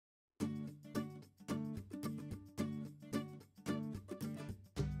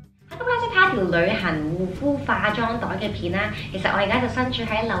拍條旅行護膚化妝袋嘅片啦。其實我而家就身處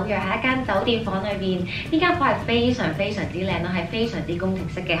喺紐約，喺一間酒店房裏邊。呢間房係非常之靚咯，係非常之宮廷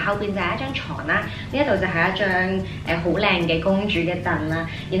式嘅。後邊就係一張床啦，呢一度就係一張好靚嘅公主嘅凳啦。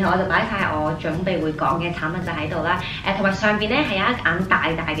然後我就擺晒我準備會講嘅產品就喺度啦。同埋上邊咧係有一眼大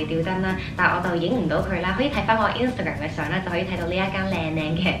嘅吊燈啦，但係我就影唔到佢啦。可以睇翻我 Instagram 嘅相咧，就可以睇到呢一間靚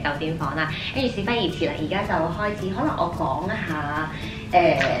嘅酒店房啦。跟住事不宜遲啦，而家就開始，可能我講一下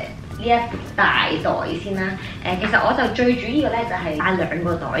呢一大袋先啦。其實我就最主要咧就係帶2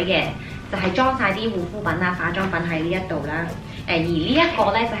個袋嘅，就係裝晒啲護膚品啊、化妝品喺呢一度啦。而呢一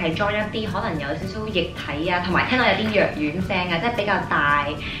個咧就係裝一啲可能有少少液體啊，同埋聽到有啲藥丸聲啊，即係比較大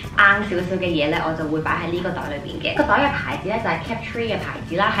硬少少嘅嘢咧，我就會擺喺呢個袋裏邊嘅。個袋嘅牌子咧就係 Captree 嘅牌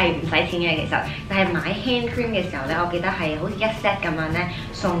子啦，係唔使錢嘅其實，就係買 hand cream 嘅時候咧，我記得係好似1 set 咁樣咧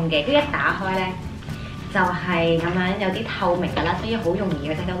送嘅，跟住一打開咧。就係咁樣有啲透明㗎啦，所以好容易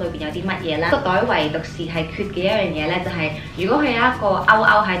去睇到裏邊有啲乜嘢啦。個袋唯獨是係缺嘅一樣嘢咧，就係如果佢有一個勾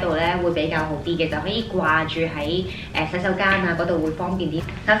喺度咧，會比較好啲嘅，就可以掛住喺洗手間啊嗰度會方便啲。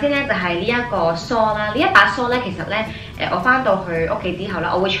首先咧就係呢一個梳啦，呢一把梳咧其實咧我翻到去屋企之後咧，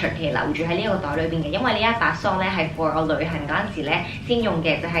我會長期留住喺呢一個袋裏邊嘅，因為呢一把梳咧係 for 我旅行嗰陣時咧先用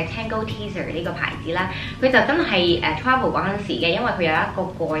嘅，就係 Tango Teaser 呢個牌子啦。佢就真係travel 嗰陣時嘅，因為佢有一個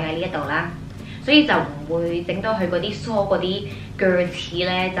蓋喺呢一度啦。所以就唔會整到佢嗰啲梳嗰啲鋸齒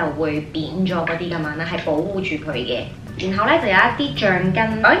咧就會扁咗嗰啲咁樣啦，係保護住佢嘅。然後咧就有一啲橡筋，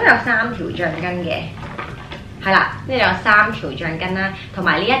我應該有3條橡筋嘅，係啦，呢度有3條橡筋啦，同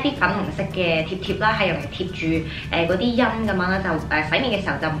埋呢一啲粉紅色嘅貼啦，係用嚟貼住嗰啲陰咁樣啦，就洗面嘅時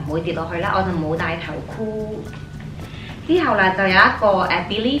候就唔會跌落去啦。我就冇戴頭箍。之後啦，就有一個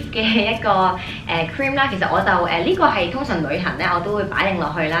Believe 嘅一個cream 啦。其實我就呢個係通常旅行咧，我都會擺定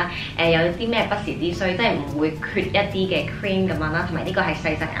落去啦。有啲咩不時之需，即係唔會缺一啲嘅 cream 咁樣啦。同埋呢個係細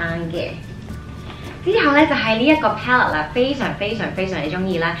隻啱嘅。之後咧就係呢一個 palette 啦，非常之中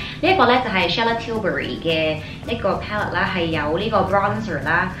意啦。呢一個咧就係 Charlotte Tilbury 嘅一個 palette 啦，係有呢個 bronzer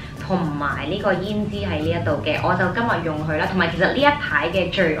啦。同埋呢個胭脂喺呢一度嘅，我就今日用佢啦。同埋其實呢一排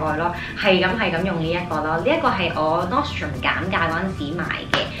嘅最愛咯，係咁用呢一個咯。呢一個係我 Nordstrom 減價嗰陣時買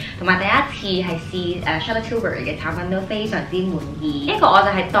嘅，同埋第一次係試Charlotte Tilbury 嘅產品都非常之滿意。呢一個我就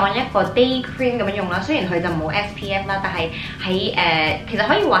係當一個 day cream 咁樣用啦。雖然佢就冇 SPF 啦，但係喺其實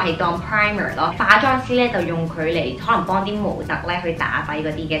可以話係當 primer 咯。化妝師咧就用佢嚟可能幫啲模特咧去打底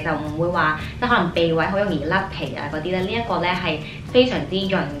嗰啲嘅，就唔會話即係可能鼻位好容易甩皮啊嗰啲咧。呢一個咧係非常之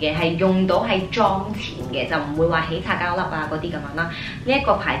潤嘅。係用到喺妝前嘅，就唔會話起擦膠粒啊嗰啲咁樣啦。呢一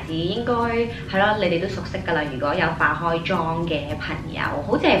個牌子應該係咯，你哋都熟悉㗎啦。如果有化開妝嘅朋友，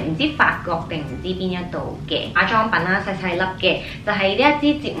好似係唔知法國定唔知邊一度嘅化妝品啦，細粒嘅，就係呢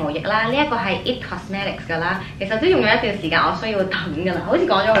一支睫毛液啦。呢一個係 It Cosmetics 㗎啦，其實都用咗一段時間，我需要抌㗎啦。好似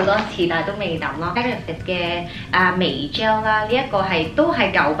講咗好多次，但係都未抌咯。Benefit 嘅眉 gel 啦，呢一個都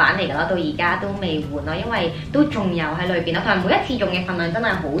係舊版嚟㗎啦，到而家都未換咯，因為都仲有喺裏邊啦。同埋每一次用嘅份量真係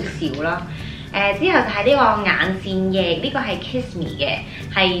好少啦。之後就係呢個眼線液，呢個係 Kiss Me 嘅，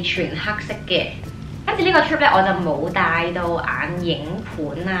係全黑色嘅。跟住呢個 trip 咧，我就冇帶到眼影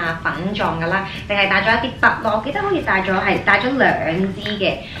盤啊、粉狀㗎啦，淨係帶咗一啲筆咯。我記得好似帶咗2支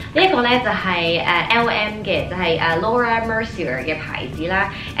嘅。呢一個咧就係LM 嘅，就係Laura Mercier 嘅牌子啦。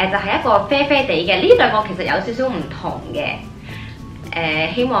就係一個啡啡地嘅。呢兩個其實有少少唔同嘅。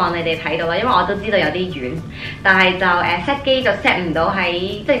希望你哋睇到啦，因為我都知道有啲遠，但係就set 機就 set 唔到喺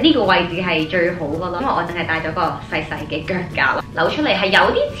即係呢個位置係最好嘅咯，因為我淨係帶咗個細嘅腳架咯，扭出嚟係有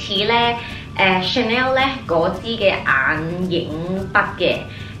啲似咧Chanel 咧嗰支嘅眼影筆嘅。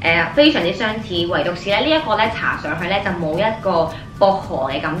非常之相似，唯獨是咧呢一個咧搽上去咧就冇一個薄荷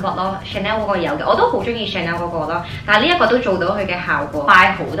嘅感覺咯。Chanel 嗰個有嘅，我都好中意 Chanel 嗰個咯。但係呢一個都做到佢嘅效果，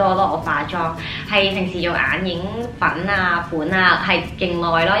快好多咯。我化妝係平時用眼影粉啊、盤啊係勁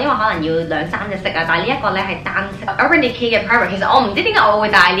耐咯，因為可能要2、3隻色啊。但係呢一個咧係單色 Urban Decay 嘅 primer， 其實我唔知點解我會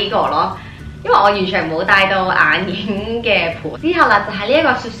帶呢個咯。因為我完全冇帶到眼影嘅盤。之後啦，就係呢一個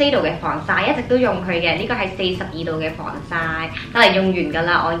Shiseido 嘅防曬，一直都用佢嘅。呢個係42度嘅防曬，得嚟用完㗎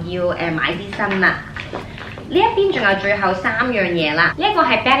啦，我要買支新啦。呢一邊仲有最後3樣嘢啦。呢一個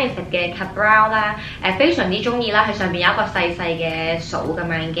係 Benefit 嘅 Cut Brow 啦，非常之中意啦。佢上邊有一個細嘅掃咁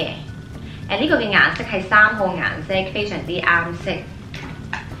樣嘅。呢個嘅顏色係3號顏色，非常之啱色。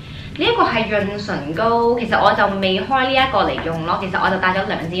呢一個係潤唇膏，其實我就未開呢一個嚟用咯。其實我就帶咗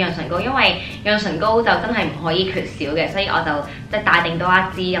2支潤唇膏，因為潤唇膏就真係唔可以缺少嘅，所以我就即係帶定多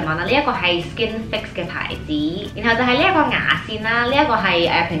1支咁樣啦。呢一個係 Skin Fix 嘅牌子，然後就係呢一個牙線啦。呢一個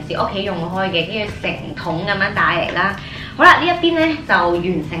係平時屋企用開嘅，跟住成桶咁樣帶嚟啦。好啦，呢一邊咧就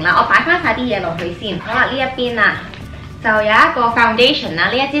完成啦。我擺翻晒啲嘢落去先。好啦，呢一邊啊。就有一個 foundation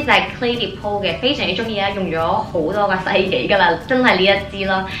啦，呢一支就係 Lait-Creme 嘅，非常之中意啦，用咗好多個世紀㗎啦，真係呢一支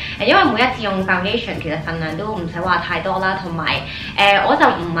咯。因為每一次用 foundation 其實份量都唔使話太多啦，同埋我就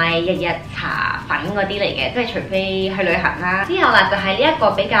唔係日日搽粉嗰啲嚟嘅，即係除非去旅行啦。之後啦就係呢一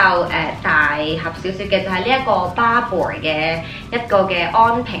個比較大盒少少嘅，就係呢一個 Barbour 嘅一個嘅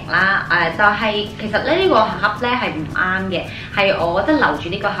安瓶啦。就係其實呢個盒咧係唔啱嘅，係我即係留住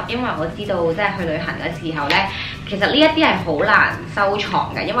呢個盒，因為我知道即係去旅行嘅時候咧。其實呢一啲係好難收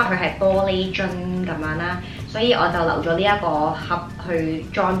藏嘅，因為佢係玻璃樽咁樣啦，所以我就留咗呢一個盒去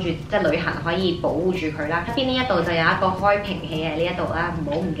裝住，即係旅行可以保護住佢啦。一邊呢一度就有一個開瓶器喺呢一度啦，唔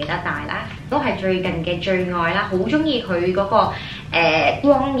好唔記得帶啦。都係最近嘅最愛啦，好中意佢嗰個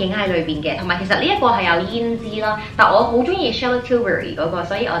光影喺裏邊嘅，同埋其實呢一個係有胭脂咯，但我好中意 Charlotte Tilbury 嗰個，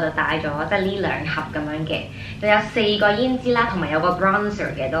所以我就帶咗即係呢兩盒咁樣嘅，就有4個胭脂啦，同埋有個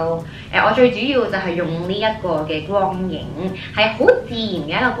bronzer 嘅都。我最主要就係用呢一個嘅光影，係好自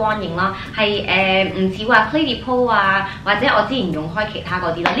然嘅一個光影咯，係唔似話 Lait-Creme 啊，或者我之前用開其他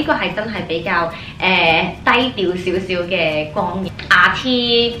嗰啲咯，呢個係真係比較低調少少嘅光影。牙貼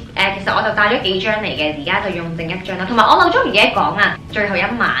其實我就帶咗幾張嚟嘅，而家就用剩1張啦。同埋我漏咗唔記得講啊，最後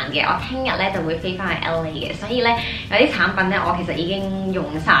1晚嘅，我聽日咧就會飛翻去 LA 嘅，所以咧有啲產品咧我其實已經用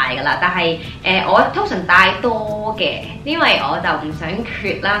晒㗎啦。但係我通常帶多嘅，因為我就唔想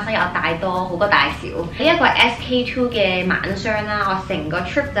缺啦，所以我帶多好過帶少。呢一個 SK2 嘅晚霜啦，我成個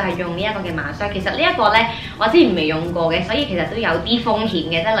trip 就係用呢一個嘅晚霜。其實呢一個咧我之前未用過嘅，所以其實都有啲風險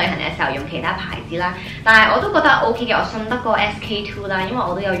嘅，即係旅行嘅時候用其他牌子啦。但係我都覺得 OK 嘅，我信得過 SK2 啦，因為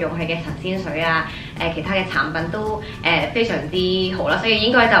我都有用佢嘅神仙水啊，其他嘅產品都非常之好啦，所以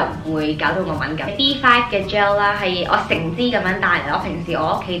應該就唔會搞到我敏感。B5 嘅 gel 啦，係我成支咁樣帶嚟，我平時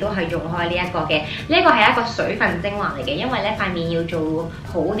我屋企都係用開呢一個嘅，呢一個係一個水分精華嚟嘅，因為咧塊面要做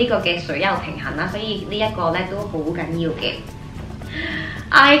好呢個嘅水油平衡啦，所以呢一個咧都好緊要嘅。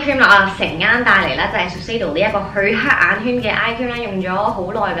eye cream 啦，我成間帶嚟啦，就係 Subtitles 呢一個去黑眼圈嘅 eye cream 啦，用咗好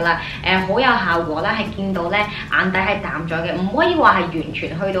耐㗎啦，好有效果啦，係見到咧眼底係淡咗嘅，唔可以話係完全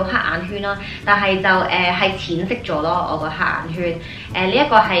去到黑眼圈啦，但係就係淺色咗咯，我個黑眼圈。呢一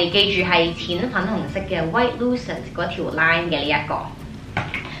個係記住係淺粉紅色嘅 White Lucent 嗰條 line 嘅呢一個。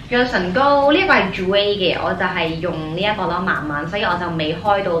仲有唇膏，呢一個係 Jouer 嘅，我就係用呢一個咯，慢慢，所以我就未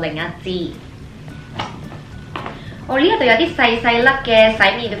開到另一支。我呢一度有啲細細粒嘅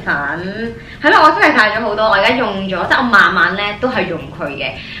洗面粉，係咯，我真係帶咗好多，我而家用咗，即係我慢慢咧都係用佢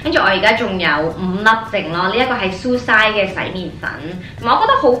嘅。跟住我而家仲有5粒剩咯，呢一個係 Suicide 嘅洗面粉，同埋我覺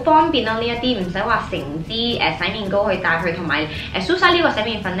得好方便咯，呢一啲唔使話成支洗面膏去帶去，同埋Suicide 呢個洗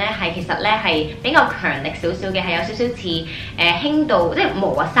面粉咧係其實咧係比較強力少少嘅，係有少少似輕度即係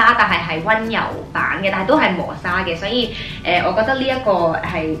磨砂，但係溫柔版嘅，但係都係磨砂嘅，所以我覺得呢一個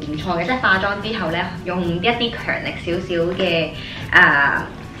係唔錯嘅，即係化妝之後咧用一啲強力少少嘅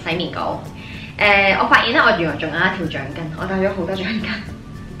洗面膏。我發現咧，我原來仲有一條橡筋，我帶咗好多橡筋。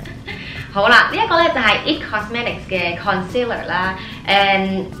好啦，呢一個咧就係 It Cosmetics 嘅 concealer 啦，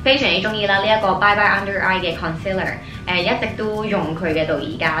非常之中意啦，呢一個 Bye Bye Under Eye 嘅 concealer，一直都用佢嘅到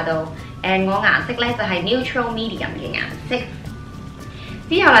而家都。我顏色咧就係 neutral medium 嘅顏色。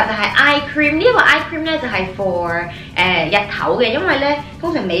之後啦就係 eye cream， 呢個 eye cream 咧就係 for 日頭嘅，因為咧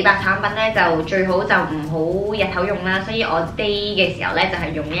通常美白產品咧就最好就唔好日頭用啦，所以我 day 嘅時候咧就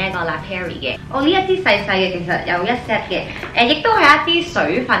係用呢一個 Lait-Creme 嘅。我呢一支細細嘅其實有1 set 嘅，亦都係一啲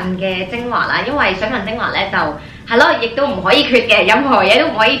水分嘅精華啦，因為水分精華咧就係咯，亦都唔可以缺嘅，任何嘢都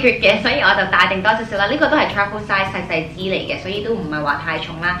唔可以缺嘅，所以我就帶定多少少啦。呢個都係 travel size 細細支嚟嘅，所以都唔係話太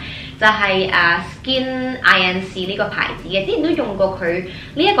重啦。就係Skin INC 呢個牌子嘅，之前都用過佢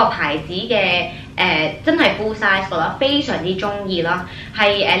呢一個牌子嘅真係 full size 個啦，非常之中意啦。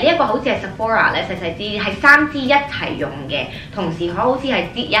係呢一個好似係 Sephora 咧細細支，係3支一齊用嘅，同時好似係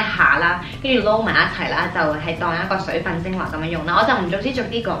擠一下啦，跟住撈埋一齊啦，就係當一個水分精華咁樣用啦。我就唔逐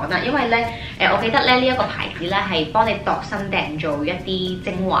啲講啦，因為咧我記得咧呢一個牌子咧係幫你度身訂做一啲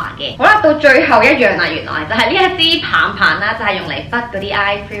精華嘅。好啦，到最後一樣啦，原來就係呢一支棒棒啦，就係用嚟筆嗰啲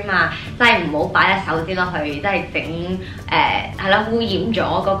eye cream 啊。真係唔好擺隻手指落去，真係整係啦，污染咗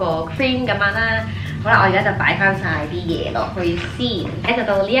嗰個 cream 咁樣啦。好啦，我而家就擺翻晒啲嘢落去先。就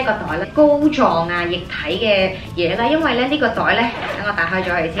到呢一個袋咧，膏狀啊液體嘅嘢啦，因為咧呢個袋咧，等我打開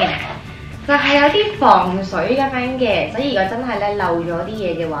咗佢先，就係有啲防水咁樣嘅，所以如果真係咧漏咗啲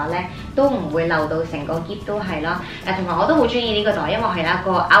嘢嘅話咧，都唔會漏到成個篋都係啦。同埋我都好中意呢個袋，因為係一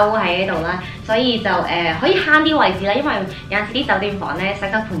個勾喺度啦，所以就可以慳啲位置啦。因為有陣時啲酒店房咧洗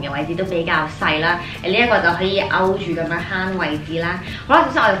手盤嘅位置都比較細啦，呢一個就可以勾住咁樣慳位置啦。好啦，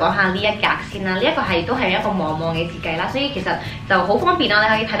首先我哋講下呢一格先啦。呢一個都係一個網網嘅設計啦，所以其實就好方便啦。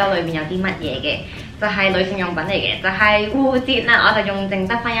你可以睇到裏面有啲乜嘢嘅。就係女性用品嚟嘅，就係護墊啦，我就用剩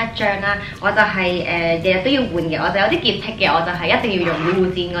得翻一張啦。我就係日日都要換嘅，我就有啲潔癖嘅，我就係一定要用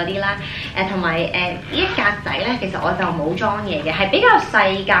護墊嗰啲啦。同埋呢一格仔咧，其實我就冇裝嘢嘅，係比較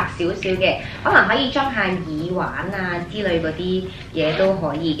細格少少嘅，可能可以裝下耳環啊之類嗰啲嘢都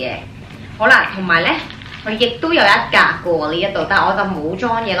可以嘅。好啦，同埋咧。佢亦都有一格嘅喎呢一度，但係我就冇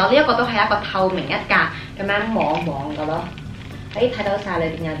裝嘢咯。呢一個都係一個透明一格咁樣望望嘅咯，可以睇到晒裏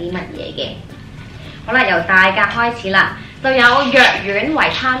邊有啲乜嘢嘅。好啦，由大格開始啦，就有藥丸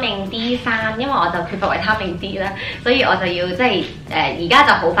維他命 D3，因為我就缺乏維他命 D 啦，所以我就要即係而家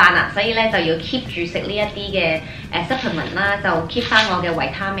就好翻啦，所以咧就要 keep 住食呢一啲嘅supplement 啦，就 keep 翻我嘅維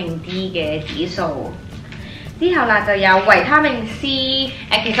他命 D 嘅指數。之後啦，就有維他命 C，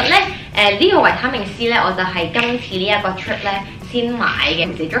 其實咧呢個維他命 C 咧，我就係今次呢一個 trip 咧先買嘅，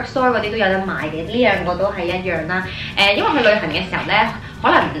平時 drugstore 嗰啲都有得買嘅，呢兩個都係一樣啦。因為去旅行嘅時候咧，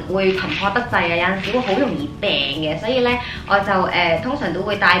可能會頻撲得滯啊，有陣時會好容易病嘅，所以咧我就通常都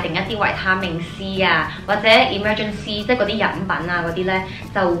會帶定一啲維他命 C 啊，或者 emergency 即係嗰啲飲品啊嗰啲咧，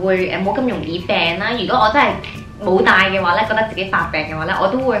就會冇咁容易病啦。如果我真係冇帶嘅話咧，覺得自己發病嘅話咧，我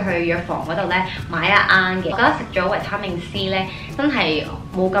都會去藥房嗰度咧買一啱嘅。我覺得食咗維他命 C 咧，真係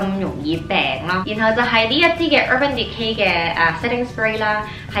冇咁容易病啦。然後就係呢一支嘅 Urban Decay 嘅setting spray 啦，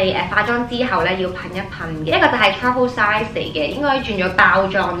係化妝之後咧要噴一噴嘅。一個就係 travel size 嚟嘅，應該轉咗包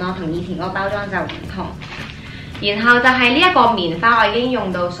裝咯，同以前嗰個包裝就唔同。然後就係呢一個棉花，我已經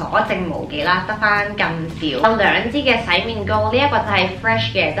用到所剩無幾啦，得翻咁少。有兩支嘅洗面膏，呢一個就係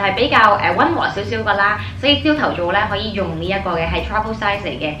fresh 嘅，就係比較溫和少少噶啦，所以朝頭早咧可以用呢一個嘅，係 travel size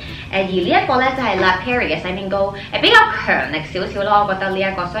嚟嘅。而呢一個咧就係 Lait-Creme 嘅洗面膏，比較強力少少咯，我覺得呢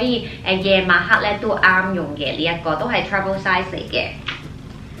一個，所以夜晚黑咧都啱用嘅，呢一個都係 travel size 嚟嘅。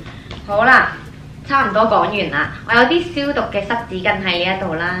好啦，差唔多講完啦，我有啲消毒嘅濕紙巾喺呢一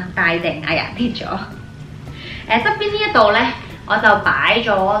度啦，帶定，哎呀跌咗。側邊呢一度咧，我就擺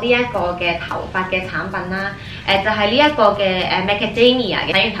咗呢一個嘅頭髮嘅產品啦。就係呢一個嘅macadamia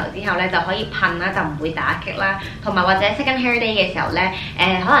嘅，洗完頭之後咧就可以噴啦，就唔會打擊啦。同埋或者 second hair day 嘅時候咧，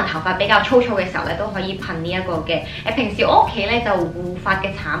可能頭髮比較粗糙嘅時候咧都可以噴呢一個嘅。平時我屋企咧就護髮嘅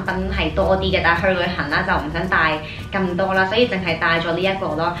產品係多啲嘅，但係去旅行啦就唔想帶咁多啦，所以淨係帶咗呢一個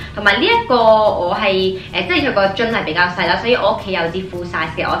咯。同埋呢一個我係即係佢個樽係比較細啦，所以我屋企有支 full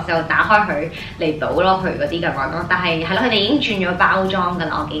size 嘅，我就打開佢嚟倒咯佢嗰啲咁樣咯。但係係咯，佢哋已經轉咗包裝㗎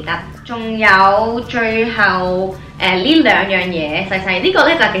啦，我記得。仲有最後呢兩樣嘢細細，呢個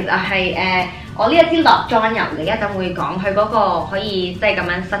咧就其實係我呢一支落妝油嘅，一陣會講佢嗰個可以即係咁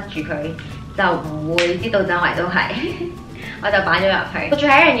樣塞住佢，就唔會知道周圍都係。我就擺咗入去。最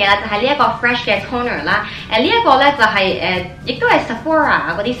後一樣嘢啦，就係呢一個 fresh 嘅 toner 啦。呢一個咧就係亦都係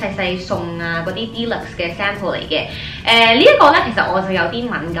Sephora 嗰啲細細送啊，嗰啲 deluxe 嘅 sample 嚟嘅。呢一個咧其實我就有啲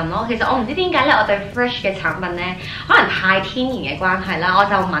敏感咯。其實我唔知點解咧，我對 fresh 嘅產品咧，可能太天然嘅關係啦，我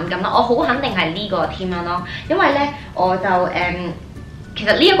就敏感啦。我好肯定係呢個添樣咯，因為咧我就其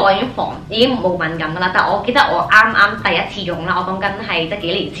實呢一個我已經冇敏感噶啦，但係我記得我啱啱第一次用啦，我講緊係即係幾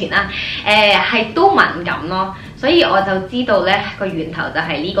年前啦，係都敏感咯。所以我就知道咧個源頭就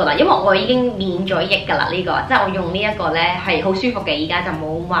係呢個啦，因為我已經免咗疫㗎啦呢個，即係我用呢一個咧係好舒服嘅，而家就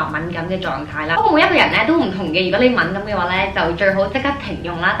冇話敏感嘅狀態啦。不過每一個人咧都唔同嘅，如果你敏感嘅話咧，就最好即刻停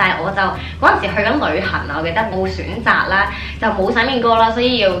用啦。但係我就嗰陣時去緊旅行啊，我記得冇選擇啦，就冇洗面膏啦，所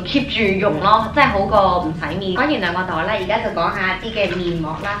以要 keep 住用咯，即係好過唔洗面。講完兩個袋咧，而家就講下啲嘅面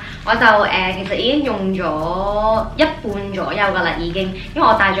膜啦。我就其實已經用咗一半左右㗎啦，已經，因為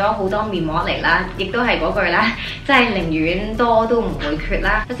我帶咗好多面膜嚟啦，亦都係嗰句啦。即係寧願多都唔會缺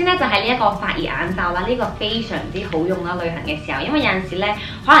啦。首先咧就係呢一個發熱眼罩啦，呢個非常之好用啦，旅行嘅時候，因為有陣時咧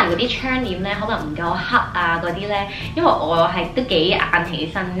可能嗰啲窗簾咧可能唔夠黑啊嗰啲咧，因為我係都幾晏起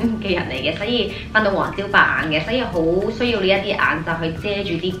身嘅人嚟嘅，所以瞓到黃朝白眼嘅，所以好需要呢一啲眼罩去遮住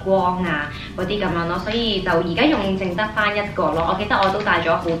啲光啊嗰啲咁樣咯，所以就而家用剩得翻一個咯。我記得我都帶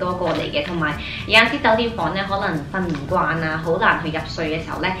咗好多個嚟嘅，同埋有陣時酒店房咧可能瞓唔慣啊，好難去入睡嘅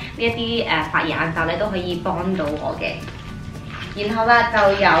時候咧，呢一啲發熱眼罩咧都可以幫到我嘅。然後啦，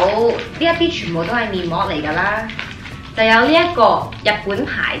就有呢一啲全部都係面膜嚟㗎啦，就有呢一個日本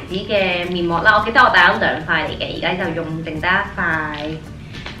牌子嘅面膜啦。我記得我帶咗兩塊嚟嘅，而家就用剩得一塊。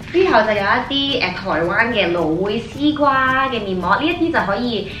之後就有一啲台灣嘅蘆薈絲瓜嘅面膜，呢一啲就可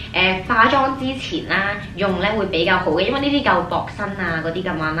以化妝之前啦用咧會比較好嘅，因為呢啲夠薄身啊嗰啲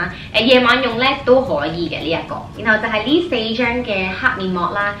咁樣啦。夜晚用咧都可以嘅呢一個。然後就係呢4張嘅黑面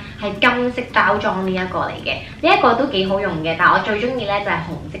膜啦，係金色包裝呢一個嚟嘅，呢一個都幾好用嘅，但係我最中意咧就係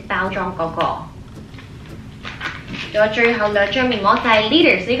紅色包裝嗰個。仲有最後兩張面膜就係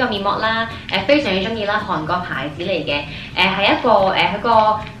Lait-Creme 呢個面膜啦，非常之中意啦，韓國牌子嚟嘅，係一個佢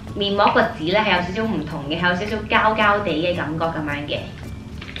個面膜個紙咧係有少少唔同嘅，係有少少膠膠地嘅感覺咁樣嘅。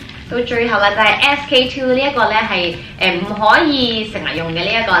到最後啦，就係 SK2 呢一個咧係唔可以成日用嘅呢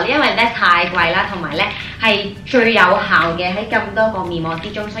一個，因為咧太貴啦，同埋咧係最有效嘅喺咁多個面膜之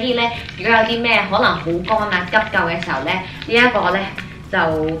中，所以咧如果有啲咩可能好乾啊急救嘅時候咧，呢一個咧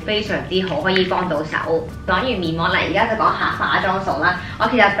就非常之好，可以幫到手。講完面膜啦，而家就講下化妝素啦。我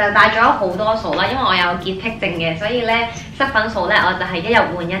其實就帶咗好多素啦，因為我有潔癖症嘅，所以咧濕粉素咧我就係一日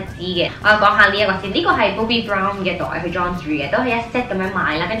換一支嘅。我講下呢一個先，呢個係 Bobbi Brown 嘅袋去裝住嘅，都係一 set 咁樣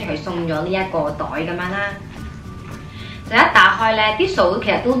買啦，跟住佢送咗呢一個袋咁樣啦。就一打開咧，啲素其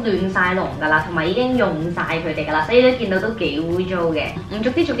實都亂晒龍㗎啦，同埋已經用晒佢哋㗎啦，所以都見到都幾污糟嘅。唔逐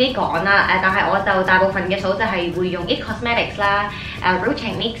啲講啦，但係我就大部分嘅素就係會用 It Cosmetics 啦、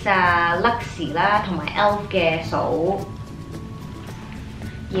Lait-Creme 啊、Luxe 啦，同埋 Elf 嘅素。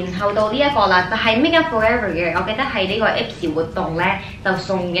然後到呢一個啦，就係 Make Up Forever 嘅，我記得係呢個 Ipsy 活動咧就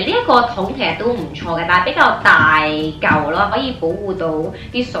送嘅。呢一個桶其實都唔錯嘅，但係比較大嚿咯，可以保護到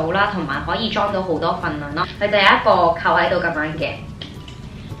啲素啦，同埋可以裝到好多份量咯。佢就有一個扣喺度咁樣嘅，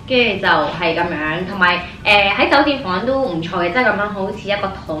跟住就係咁樣，同埋喺酒店房都唔錯嘅，即係咁樣好似一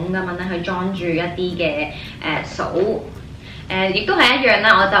個桶咁樣咧去裝住一啲嘅素。亦都係一樣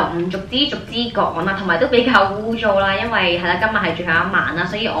啦，我就唔逐支講啦，同埋都比較污糟啦，因為係啦，今日係最後一晚啦，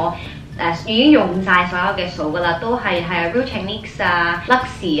所以我已經用晒所有嘅素㗎啦，都係Lait-Creme 啊、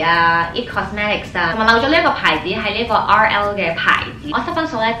Luxe 啊、It Cosmetics 啊，同埋漏咗呢一個牌子係呢個 RL 嘅牌子。我濕粉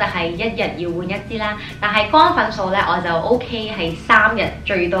素咧就係一日要換一支啦，但係乾粉素咧我就 OK 係3日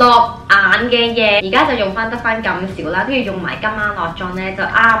最多。落眼嘅嘢而家就用翻得翻咁少啦，跟住用埋今晚落妝咧就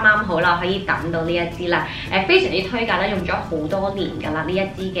啱啱好啦，可以揼到呢一支啦。非常之推介啦，用咗好多年㗎啦，呢一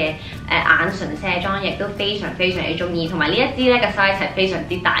支嘅眼唇卸妝液都非常之中意，同埋呢一支咧嘅 size 係非常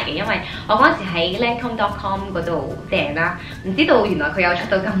之大嘅，因為我嗰陣時喺 Lancome.com 嗰度訂啦，唔知道原來佢有出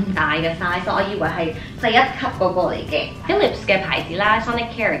到咁大嘅 size， 我以為係第一級嗰個嚟嘅。Philips 嘅牌子啦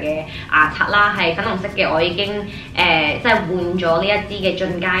 ，Sonicare 嘅牙刷啦，係粉紅色嘅，我已經即係換咗呢一支嘅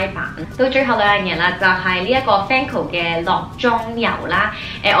進階版。到最後兩樣嘢啦，就係呢一個 Fancl 嘅落妝油啦。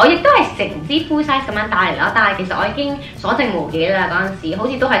我亦都係成支 full size 咁樣帶嚟啦，但係其實我已經所剩無幾啦，嗰陣時好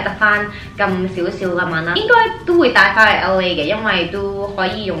似都係得翻咁少咁樣啦，應該都會帶翻去 LA 嘅，因為都可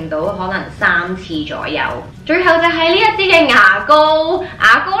以用到可能3次左右。最後就係呢一支嘅牙膏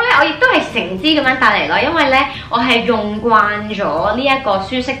咧，我亦都係成支咁樣帶嚟咯，因為咧我係用慣咗呢一個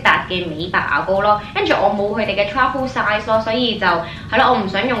舒適達嘅美白牙膏咯，跟住我冇佢哋嘅 travel size 咯，所以就係咯，我唔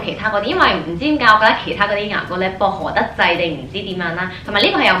想用其他嗰啲，因為唔知點解我覺得其他嗰啲牙膏咧薄荷得滯定唔知點樣啦，同埋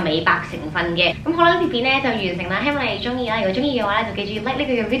呢個係有美白成分嘅。咁好啦，呢條片咧就完成啦，希望你哋中意啦。如果中意嘅話咧，就記住 like 呢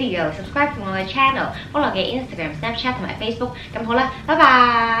個嘅 video，subscribe 我嘅 channel，follow 我嘅 Instagram、Snapchat 同埋 Facebook。咁好啦，拜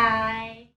拜。